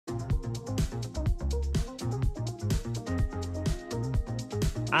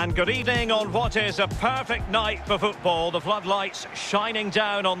And good evening on what is a perfect night for football. The floodlights shining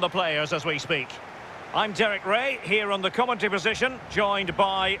down on the players as we speak. I'm Derek Ray, here on the commentary position, joined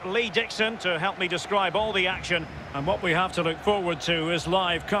by Lee Dixon to help me describe all the action. And what we have to look forward to is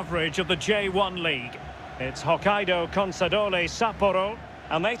live coverage of the J1 League. It's Hokkaido Consadole Sapporo,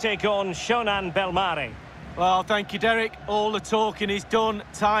 and they take on Shonan Bellmare. Well, thank you, Derek. All the talking is done.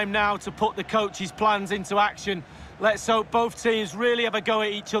 Time now to put the coach's plans into action. Let's hope both teams really have a go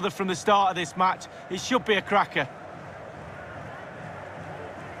at each other from the start of this match. It should be a cracker.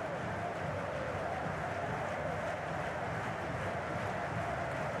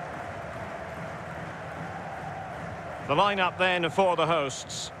 The lineup then for the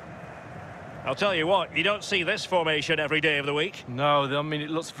hosts. I'll tell you what, you don't see this formation every day of the week. No, I mean, it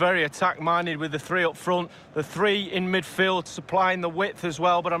looks very attack-minded with the three up front, the three in midfield supplying the width as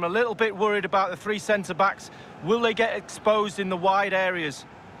well, but I'm a little bit worried about the three centre-backs. Will they get exposed in the wide areas?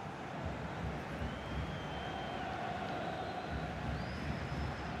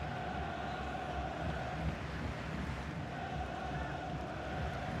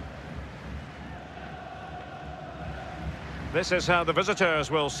 This is how the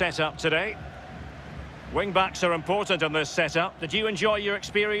visitors will set up today. Wing-backs are important in this setup. Did you enjoy your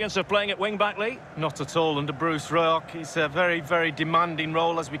experience of playing at wing-back, Lee? Not at all under Bruce Rock. It's a very, very demanding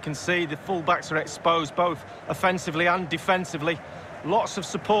role, as we can see. The full-backs are exposed both offensively and defensively. Lots of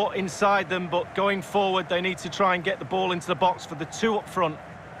support inside them, but going forward, they need to try and get the ball into the box for the two up front.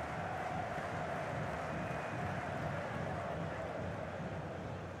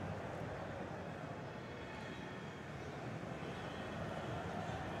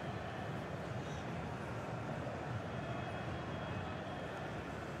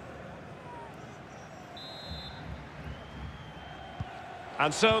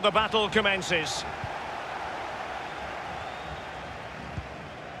 And so the battle commences.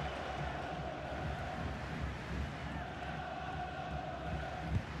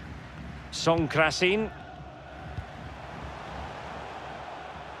 Song Krasin.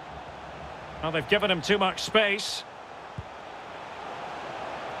 Well, they've given him too much space.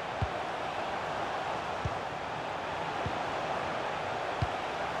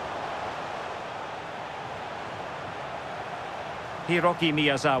 Hiroki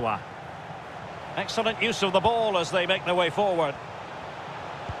Miyazawa. Excellent use of the ball as they make their way forward.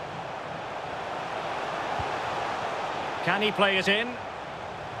 Can he play it in?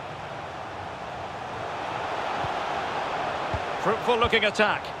 Fruitful looking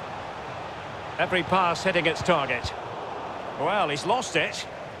attack. Every pass hitting its target. Well, he's lost it.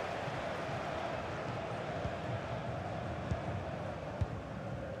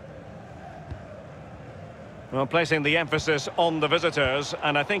 Well, placing the emphasis on the visitors,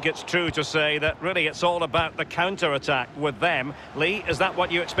 and I think it's true to say that really it's all about the counter-attack with them. Lee, is that what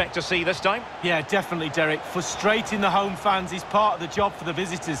you expect to see this time? Yeah, definitely, Derek. Frustrating the home fans is part of the job for the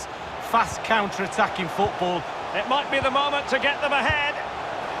visitors. Fast counter-attacking football. It might be the moment to get them ahead.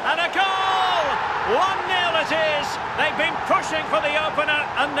 And a goal! 1-0 it is! They've been pushing for the opener,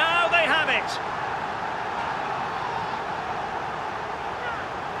 and now they have it.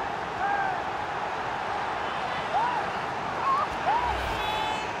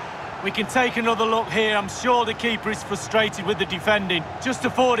 We can take another look here. I'm sure the keeper is frustrated with the defending. Just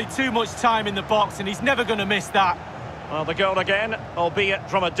afforded too much time in the box, and he's never going to miss that. Well, the goal again, albeit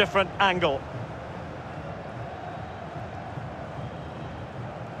from a different angle.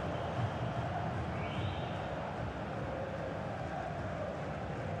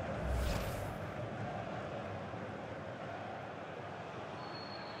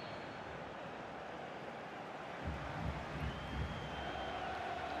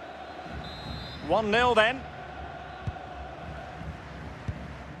 One 0 then.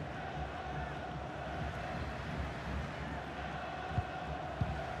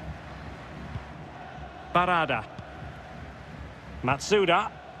 Barada. Matsuda.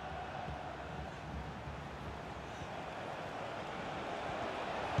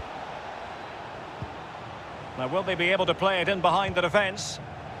 Now, will they be able to play it in behind the defence?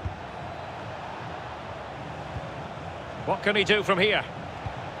 What can he do from here?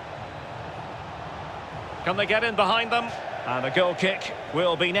 Can they get in behind them? And a goal kick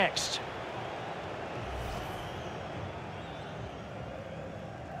will be next.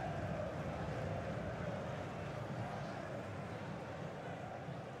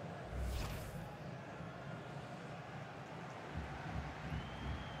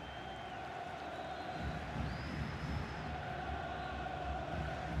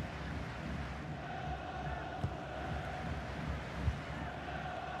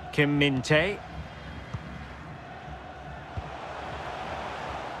 Kim Min-tae.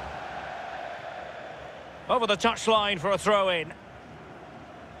 over the touchline for a throw-in.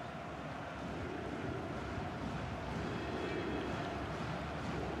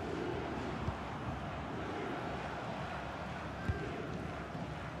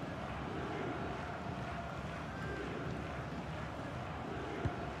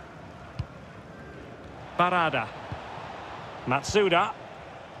 Barada. Matsuda.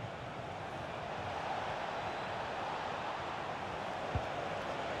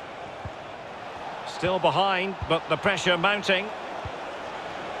 Still behind, but the pressure mounting.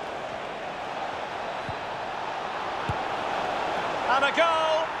 And a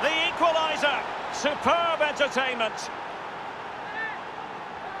goal, the equaliser. Superb entertainment.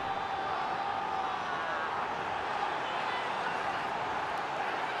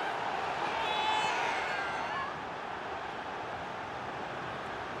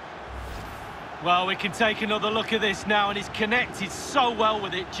 Well, we can take another look at this now, and he's connected so well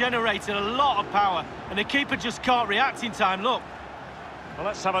with it, generated a lot of power, and the keeper just can't react in time, look. Well,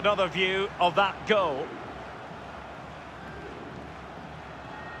 let's have another view of that goal.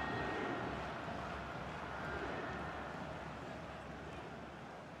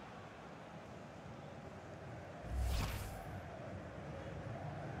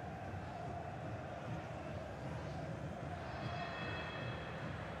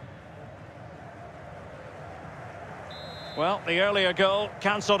 Well, the earlier goal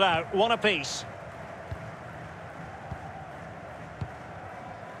cancelled out, one apiece.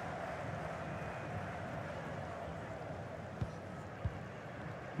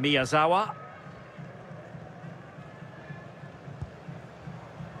 Miyazawa.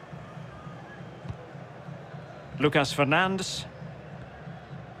 Lucas Fernandes.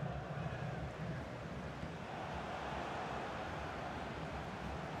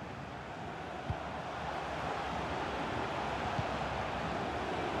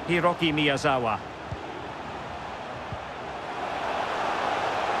 Hiroki Miyazawa.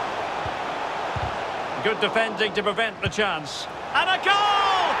 Good defending to prevent the chance. And a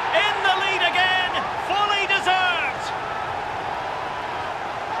goal! In the lead again! Fully deserved!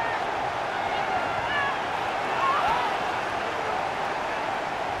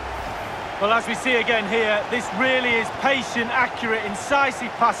 Well, as we see again here, this really is patient, accurate,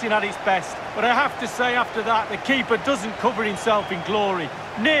 incisive passing at its best. But I have to say after that, the keeper doesn't cover himself in glory.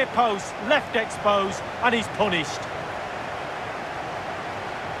 Near post, left exposed, and he's punished.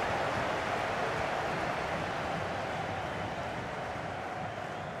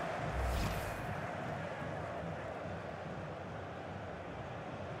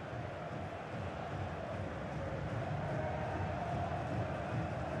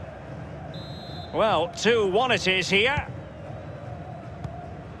 Well, 2-1 it is here.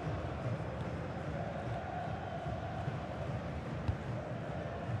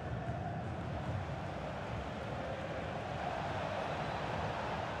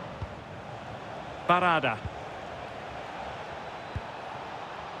 Barada.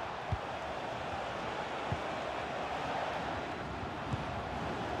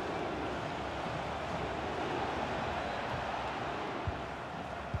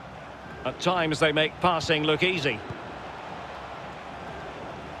 At times they make passing look easy.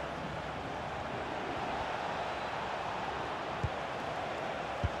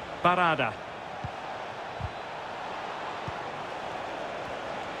 Barada.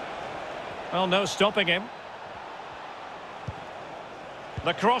 Well, no stopping him.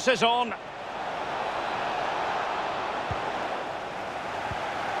 The cross is on.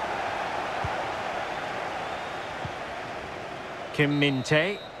 Kim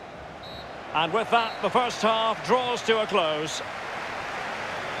Min-tae. And with that, the first half draws to a close.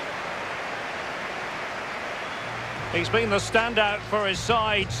 He's been the standout for his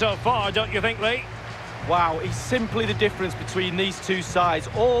side so far, don't you think, Lee? Wow, he's simply the difference between these two sides.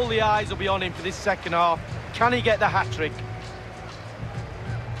 All the eyes will be on him for this second half. Can he get the hat-trick?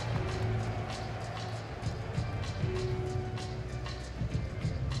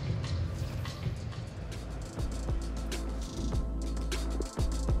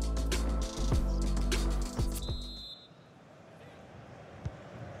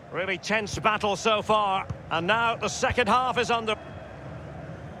 Really tense battle so far, and now the second half is under.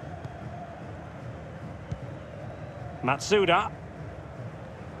 Matsuda.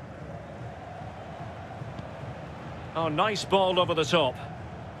 Oh, nice ball over the top.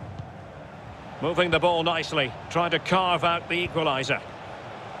 Moving the ball nicely, trying to carve out the equaliser.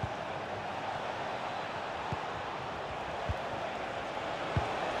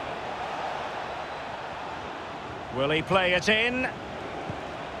 Will he play it in?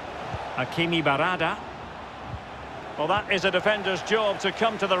 Hakimi Barada. Well, that is a defender's job to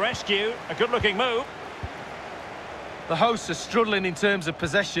come to the rescue. A good-looking move. The hosts are struggling in terms of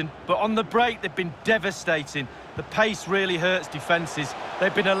possession, but on the break they've been devastating. The pace really hurts defences.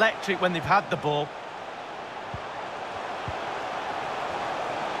 They've been electric when they've had the ball.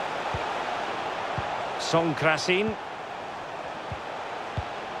 Song Krasin.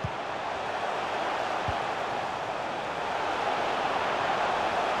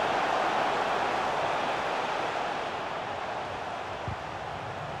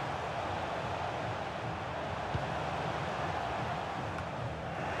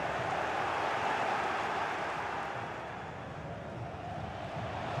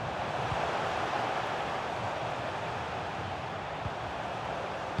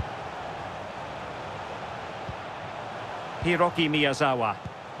 Hiroki Miyazawa.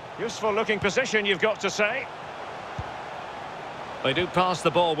 Useful looking position, you've got to say. They do pass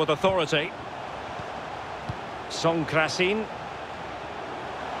the ball with authority. Song Krasin.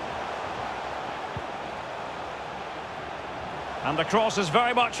 And the cross is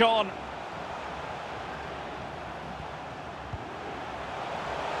very much on.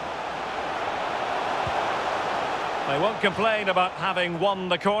 They won't complain about having won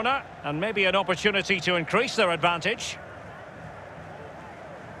the corner, and maybe an opportunity to increase their advantage.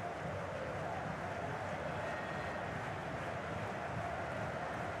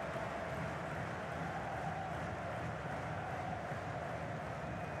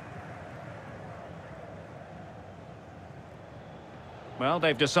 Well,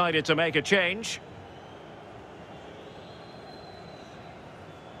 they've decided to make a change.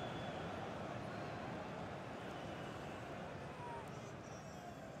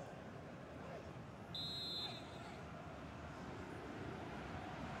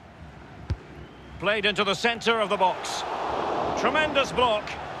 Played into the centre of the box. Tremendous block.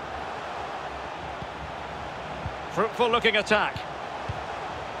 Fruitful looking attack.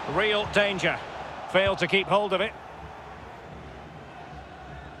 Real danger. Failed to keep hold of it.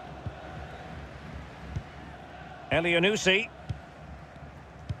 Elianusi.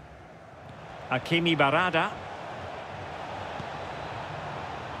 Hakimi Barada.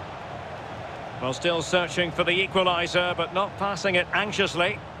 Well, still searching for the equaliser, but not passing it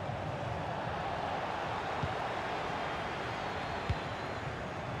anxiously.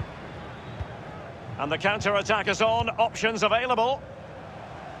 And the counter-attack is on, options available.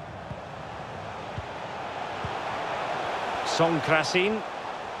 Song Krasin.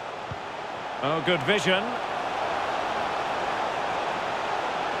 Oh, good vision.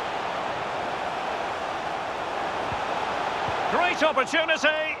 Great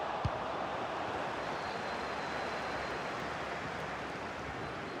opportunity.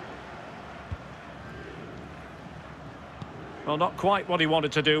 Well, not quite what he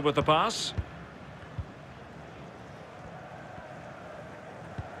wanted to do with the pass.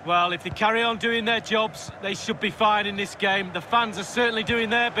 Well, if they carry on doing their jobs, they should be fine in this game. The fans are certainly doing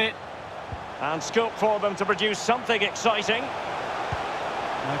their bit. And scope for them to produce something exciting.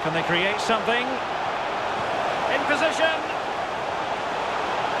 Now can they create something? In position.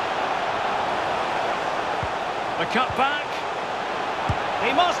 The cut back.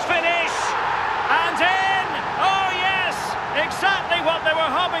 He must finish. And in. Oh, yes. Exactly what they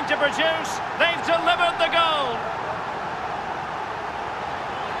were hoping to produce. They've delivered the goal.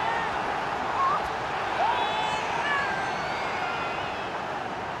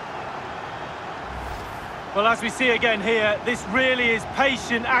 Well, as we see again here, this really is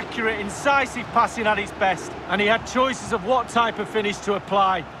patient, accurate, incisive passing at its best. And he had choices of what type of finish to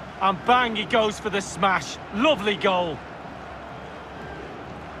apply. And bang, he goes for the smash. Lovely goal.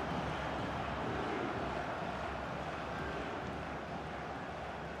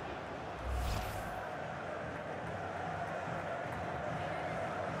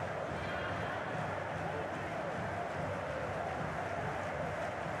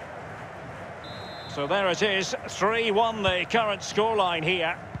 So there it is, 3-1 the current scoreline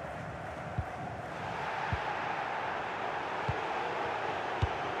here.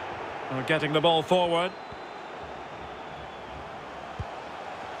 They're getting the ball forward.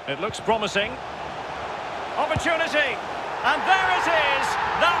 It looks promising. Opportunity! And there it is!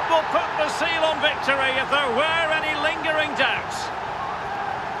 That will put the seal on victory if there were any lingering doubts.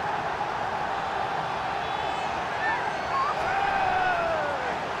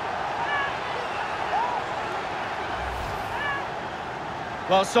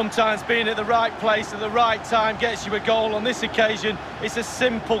 Well, sometimes being at the right place at the right time gets you a goal. On this occasion, it's a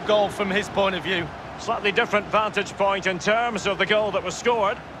simple goal from his point of view. Slightly different vantage point in terms of the goal that was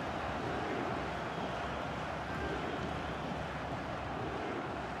scored.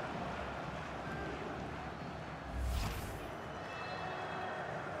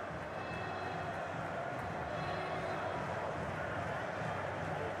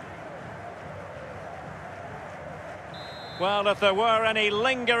 Well, if there were any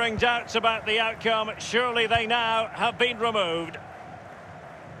lingering doubts about the outcome, surely they now have been removed.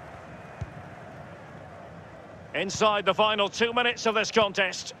 Inside the final 2 minutes of this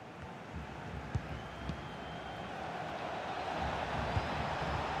contest.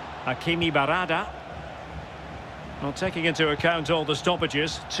 Hakimi Barada. Well, taking into account all the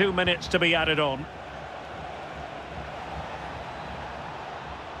stoppages, 2 minutes to be added on.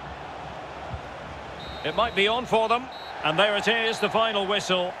 It might be on for them. And there it is, the final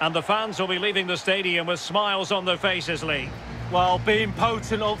whistle. And the fans will be leaving the stadium with smiles on their faces, Lee. Well, being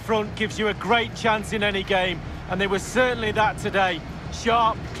potent up front gives you a great chance in any game. And they were certainly that today.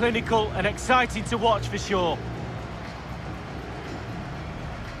 Sharp, clinical and exciting to watch for sure.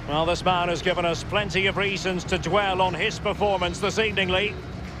 Well, this man has given us plenty of reasons to dwell on his performance this evening, Lee.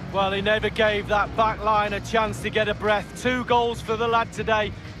 Well, he never gave that back line a chance to get a breath. 2 goals for the lad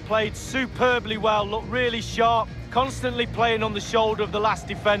today. Played superbly well, looked really sharp, constantly playing on the shoulder of the last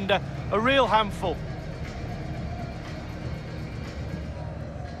defender. A real handful.